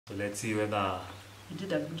Let's see whether we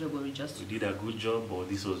did a good job or we did a good job or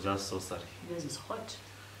this was just sorcery. Yours is hot.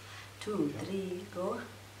 2, 3, go.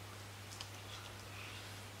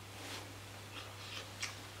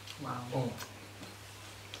 Wow. Oh.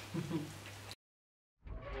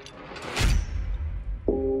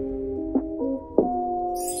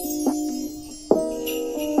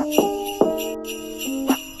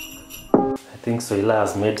 I think Soila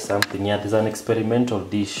has made something here. There's an experimental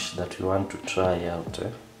dish that we want to try out.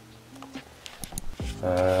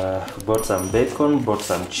 Bought some bacon, bought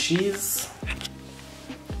some cheese.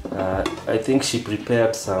 I think she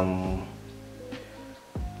prepared some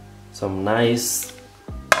nice.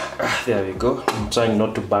 There we go. I'm trying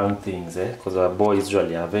not to bang things, because our boy is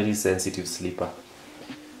usually a very sensitive sleeper.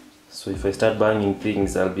 So if I start banging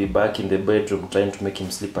things, I'll be back in the bedroom trying to make him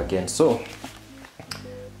sleep again. So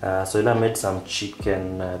Soila made some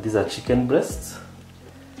chicken. These are chicken breasts.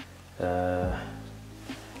 We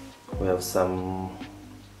have some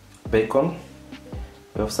bacon.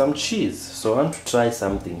 We have some cheese. So I want to try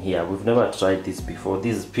something here. We've never tried this before.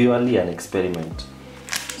 This is purely an experiment.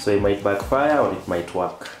 So it might backfire or it might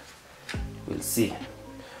work. We'll see.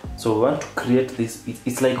 So we want to create this.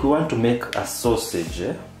 It's like we want to make a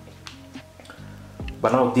sausage.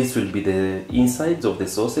 But now this will be the insides of the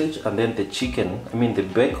sausage, and then the chicken, the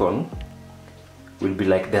bacon, will be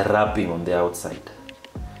like the wrapping on the outside.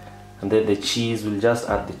 And then the cheese, we'll just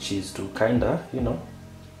add the cheese to kinda,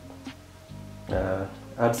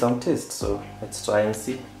 add some taste. So let's try and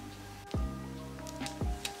see.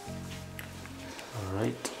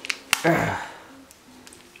 Alright.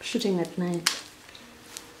 Shooting at night.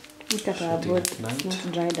 Look at our boat, it's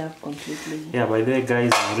not dried up completely. Yeah, by the way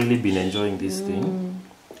guys, I've really been enjoying this thing.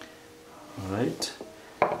 Alright.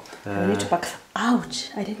 I need to pack.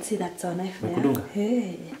 Ouch! I didn't see that saw knife there.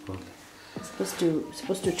 Hey. Okay. I'm supposed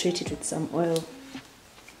to treat it with some oil.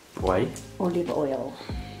 Why? Olive oil.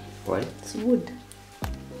 Why? It's wood.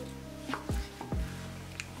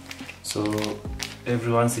 So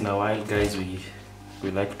every once in a while guys, we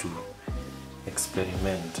like to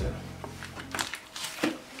experiment.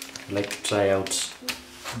 We like to try out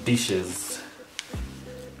dishes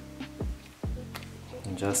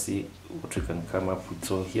and just see what we can come up with.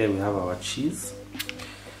 So here we have our cheese.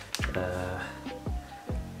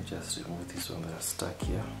 Just remove this one that is stuck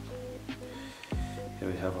here. Here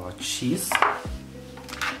we have our cheese.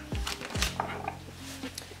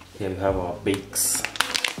 Here we have our bakes.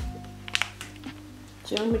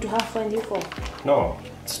 Do you want me to have 4 and you 4? No,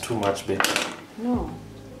 it's too much bacon. No.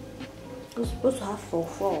 You're supposed to have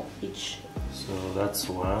 4 each. So that's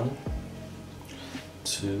 1,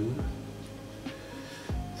 2,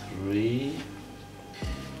 3,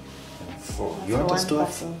 and 4. You want us to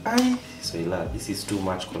have? Soila, this is too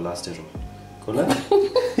much cholesterol.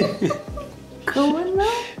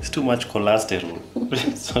 It's too much cholesterol.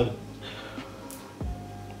 So,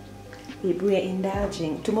 we are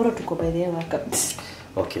indulging. Tomorrow to go by the workout.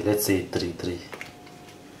 Okay, let's say 3.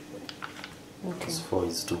 Okay. Because 4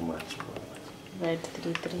 is too much. Right,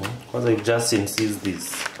 3. Because if Justin sees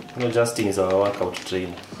this, Justin is our workout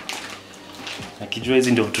trainer. Akijua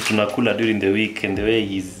hizi ndio vitu tunakula during the week, and the way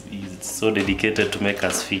he's so dedicated to make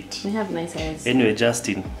us fit. We have nice eyes. Anyway,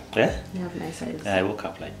 Justin, We have nice eyes. I woke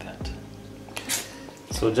up like that.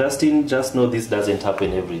 So Justin, just know this doesn't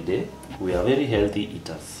happen every day. We are very healthy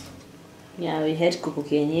eaters. Yeah, we had kuku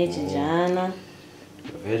kienyeji jana.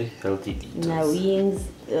 We're very healthy eaters. Now wings.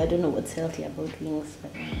 I don't know what's healthy about wings,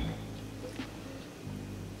 but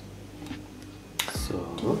so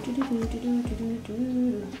don't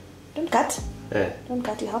cut. Yeah. Don't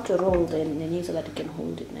cut. You have to roll the knee so that you can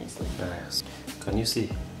hold it nicely. Yes. Can you see?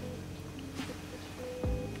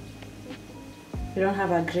 We don't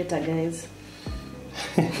have a grater, guys.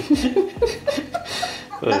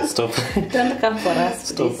 Well, stop. Don't come for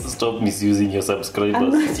us. Stop misusing your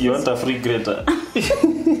subscribers. You want a free grater?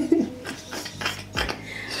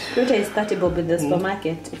 Grater is 30 bob in the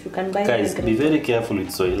supermarket. If you can buy. Guys, be very careful with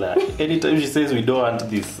Soila. Anytime she says we don't want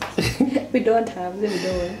this, we don't have them. We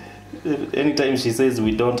don't. Anytime she says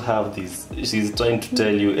we don't have this, she's trying to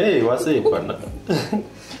tell you, hey, what's it?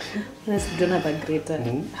 Yes, we don't have a grater.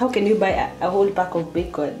 How can you buy a whole pack of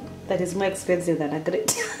bacon that is more expensive than a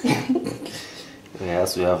grater?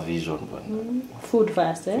 Yes, we have vision. Food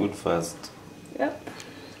first, eh? Food first. Yep.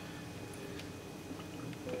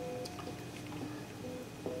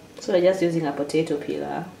 So we're just using a potato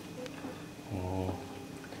peeler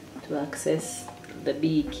to access the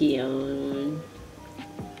bacon.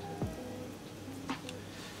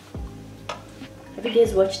 Have you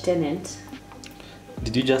guys watched Tenet?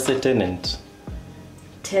 Did you just say Tenet?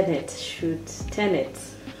 Tenet, shoot. Tenet.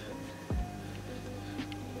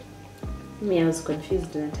 Me, I was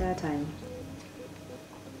confused the entire time.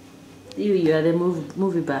 You are the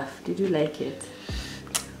movie buff. Did you like it?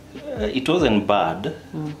 It wasn't bad,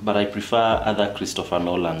 but I prefer other Christopher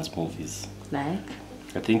Nolan's movies. Like?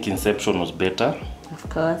 I think Inception was better. Of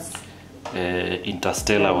course.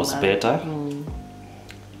 Interstellar was better.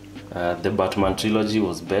 The Batman trilogy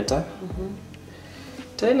was better.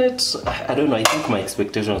 Tenet, I don't know, I think my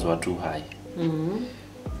expectations were too high.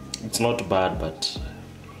 It's not bad, but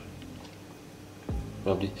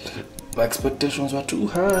probably my expectations were too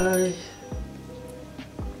high.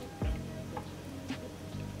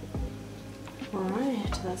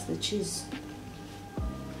 Alright, that's the cheese.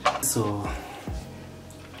 So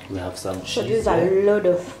we have some cheese. So this is a load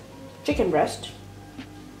of chicken breast.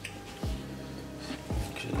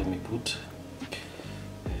 Okay, let me put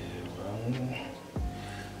one.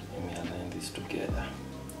 Let me align this together.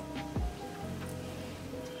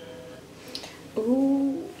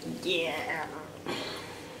 Ooh, yeah.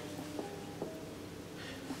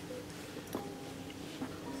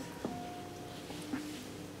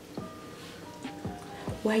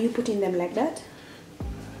 Why are you putting them like that?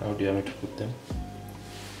 How do you want me to put them?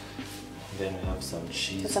 Then we have some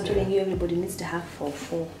cheese. That's something you everybody needs to have for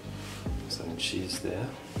four. Some cheese there.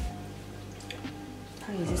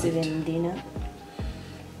 How is this even dinner?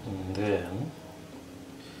 And then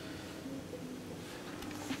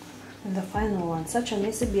And the final one, such a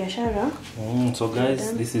messy biashara. so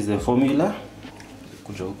guys, this is the formula.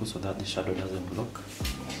 So that the shadow doesn't block.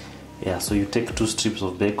 Yeah, so you take 2 strips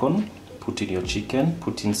of bacon, put in your chicken,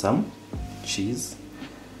 put in some cheese,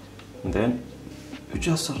 and then you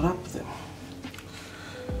just wrap them.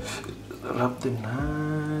 Wrap them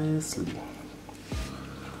nicely.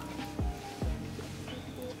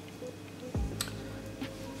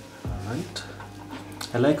 Alright.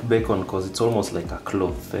 I like bacon because it's almost like a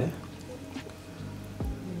cloth, eh?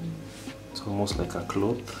 It's almost like a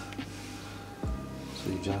cloth. So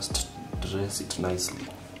you just dress it nicely.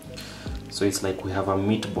 So it's like we have a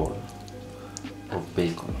meatball of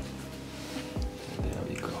bacon. There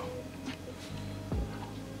we go.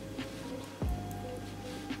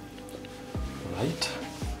 Right.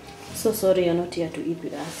 So sorry you're not here to eat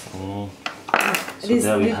with us. So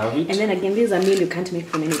there we have it. And then again, this is a meal you can't make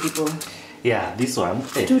for many people. Yeah, this one.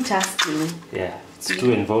 Too tasking. Yeah, it's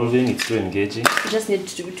too involving, it's too engaging. You just need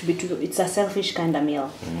to be too, it's a selfish kind of meal.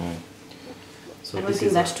 So I don't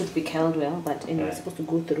think that toothpick held well, but anyway, it's supposed to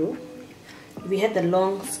go through. If we had the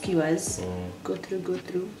long skewers, go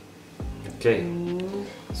through. Okay,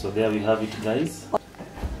 so there we have it, guys.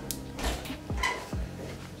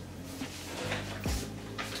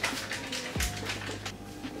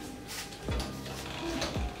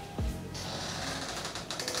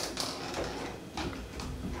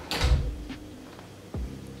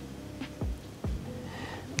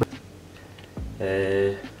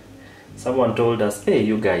 Someone told us, hey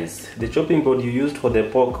you guys, the chopping board you used for the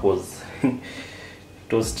pork was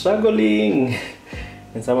it was struggling.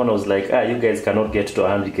 And someone was like, you guys cannot get to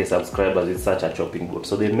 100k subscribers with such a chopping board.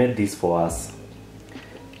 So they made this for us.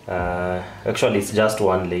 Actually it's just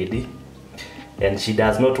one lady, and she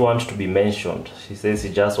does not want to be mentioned. She says she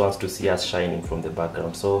just wants to see us shining from the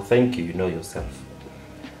background. So thank you, you know yourself.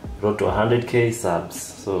 Road to 100k subs.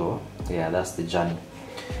 So yeah, that's the journey.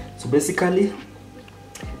 So basically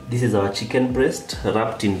this is our chicken breast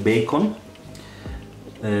wrapped in bacon.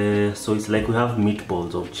 So it's like we have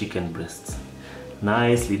meatballs of chicken breasts.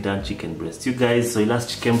 Nicely done chicken breasts. You guys,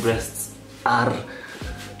 Soila's chicken breasts are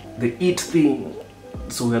the it thing.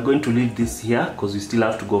 So we are going to leave this here because we still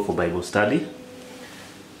have to go for Bible study.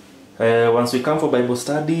 Once we come for Bible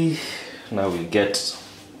study, now we'll get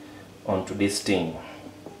onto this thing.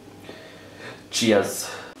 Cheers.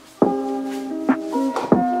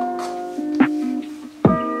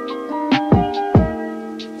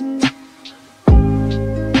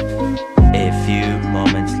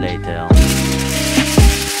 Later.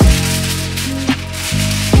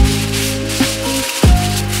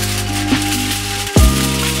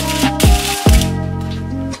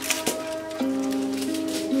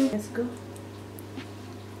 Let's go.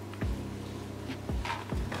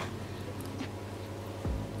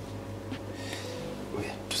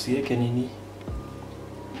 Tusiweke nini?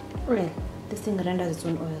 Oil. This thing renders its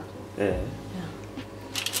own oil. Yeah.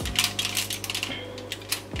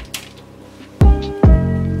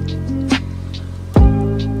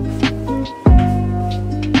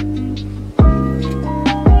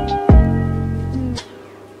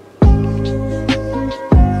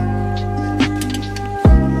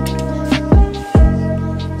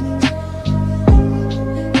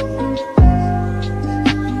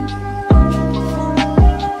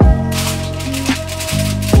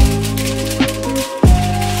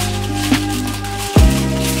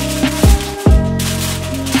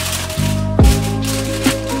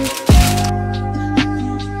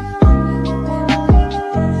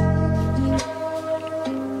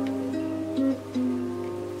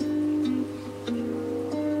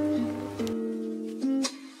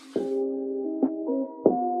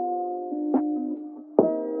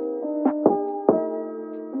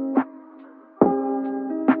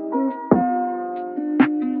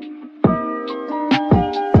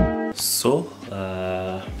 So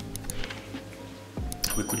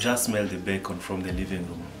we could just smell the bacon from the living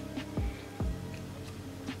room,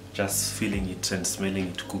 just feeling it and smelling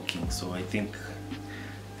it cooking. So I think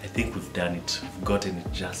we've done it. We've gotten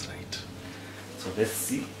it just right. So let's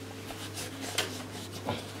see.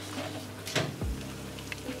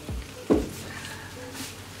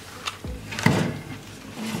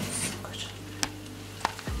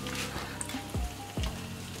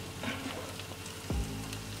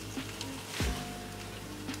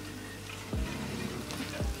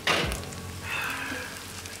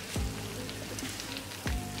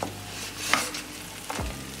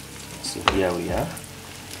 So here we are.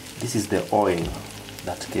 This is the oil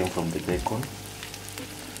that came from the bacon.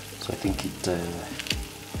 So I think it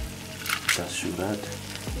has sugared.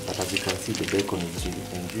 But as you can see, the bacon is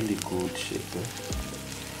in really good shape.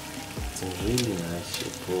 It's in really nice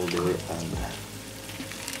shape all the way under.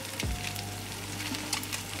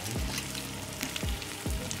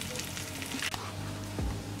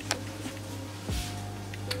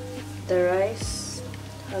 The rice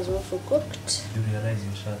has also cooked. You realize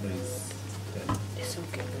your shadow is It's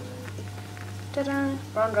okay. Ta-da!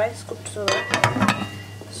 Brown rice cooked so well.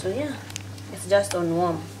 So yeah, it's just on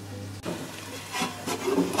warm.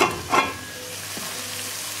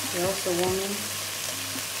 We're also warming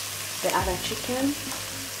the other chicken.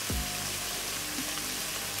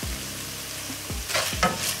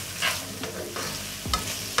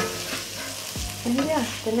 And yeah,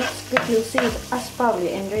 the next clip you'll see is us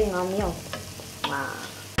probably enjoying our meal. Wow.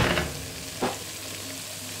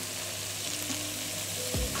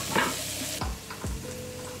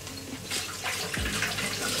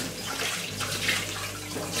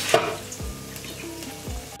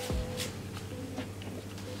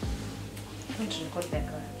 Don't record that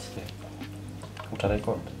right. What are I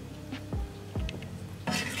called?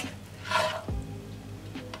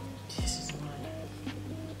 This is mine.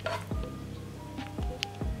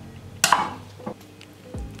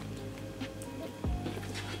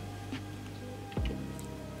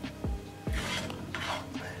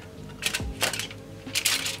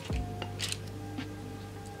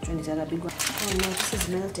 Is that a big one? Oh no, this is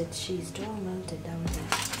melted cheese. Do all melted down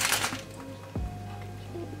there.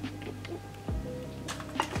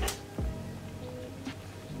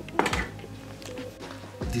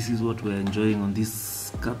 This is what we're enjoying on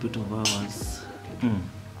this carpet of ours.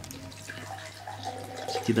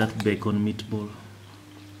 See that bacon meatball?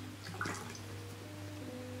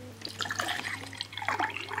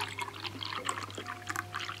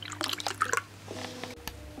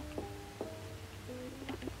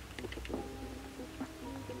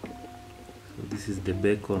 So this is the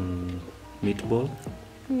bacon meatball,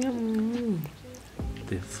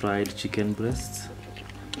 the fried chicken breasts,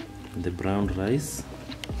 the brown rice,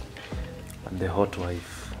 and the hot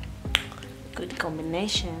wife. Good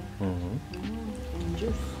combination. And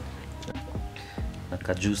juice. Like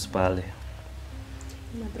a juice pale.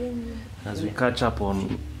 As we catch up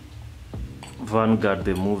on Vanguard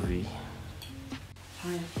the movie.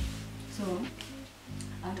 Alright, so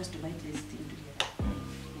I want us to bite this thing together.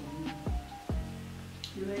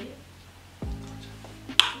 You ready?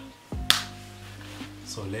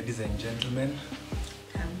 So ladies and gentlemen,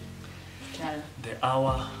 Come. the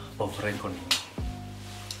hour of reckoning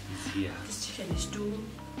is here. This chicken is too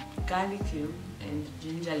garlicky and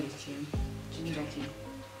gingerly.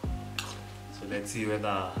 So let's see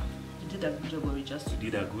whether You did a good job or we just... you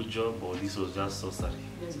did a good job or this was just sorcery.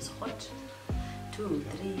 This is hot. 2,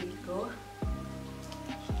 3, go.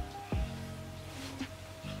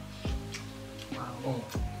 Wow. Oh.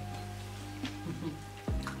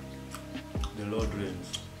 The Lord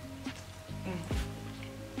reigns.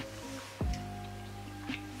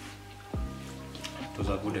 It was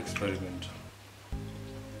a good experiment.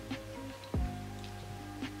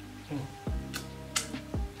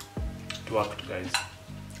 It worked, guys.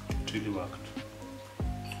 It really worked.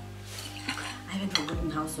 I haven't forgotten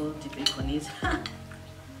how salty bacon is.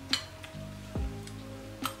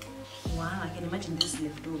 Wow, I can imagine this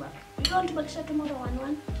leftover. You want to make sure tomorrow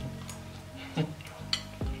one?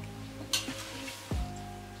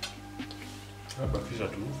 Bakisha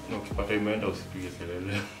tu na ukipata imeenda usipige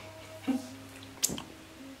kelele.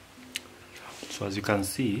 So as you can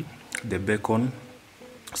see, the bacon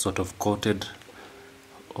sort of coated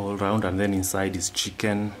all around, and then inside is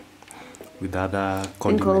chicken with other condiments. I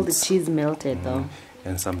think all the cheese melted though.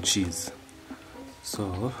 And some cheese.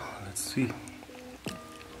 So let's see.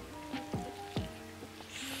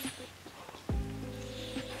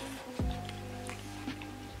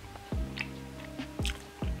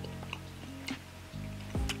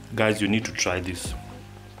 Guys, you need to try this.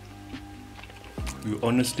 You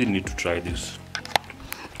honestly need to try this.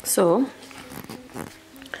 So,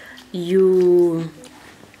 you...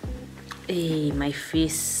 Hey, my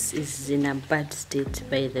face is in a bad state,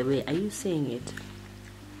 by the way. Are you saying it?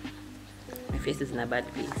 My face is in a bad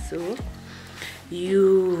place. So,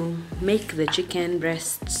 you make the chicken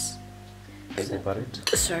breasts Separate?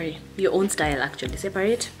 Sorry, your own style actually.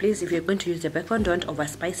 Separate. Please, if you're going to use the bacon, don't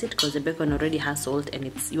overspice it because the bacon already has salt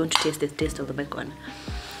and you want to taste the taste of the bacon.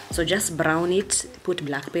 So just brown it, put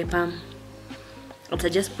black pepper. Also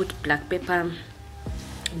just put black pepper,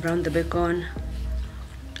 brown the bacon,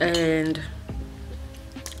 and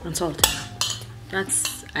salt.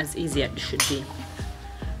 That's as easy as it should be.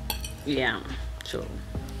 Yeah, so.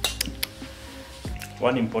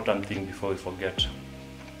 One important thing before we forget.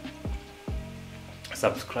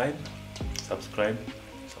 Subscribe, subscribe,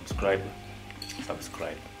 subscribe,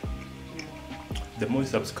 subscribe. The more you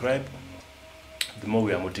subscribe, the more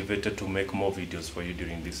we are motivated to make more videos for you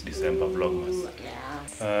during this December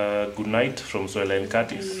Vlogmas. Good night from Soila and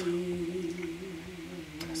Curtis.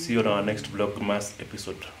 See you on our next Vlogmas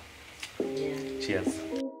episode. Cheers.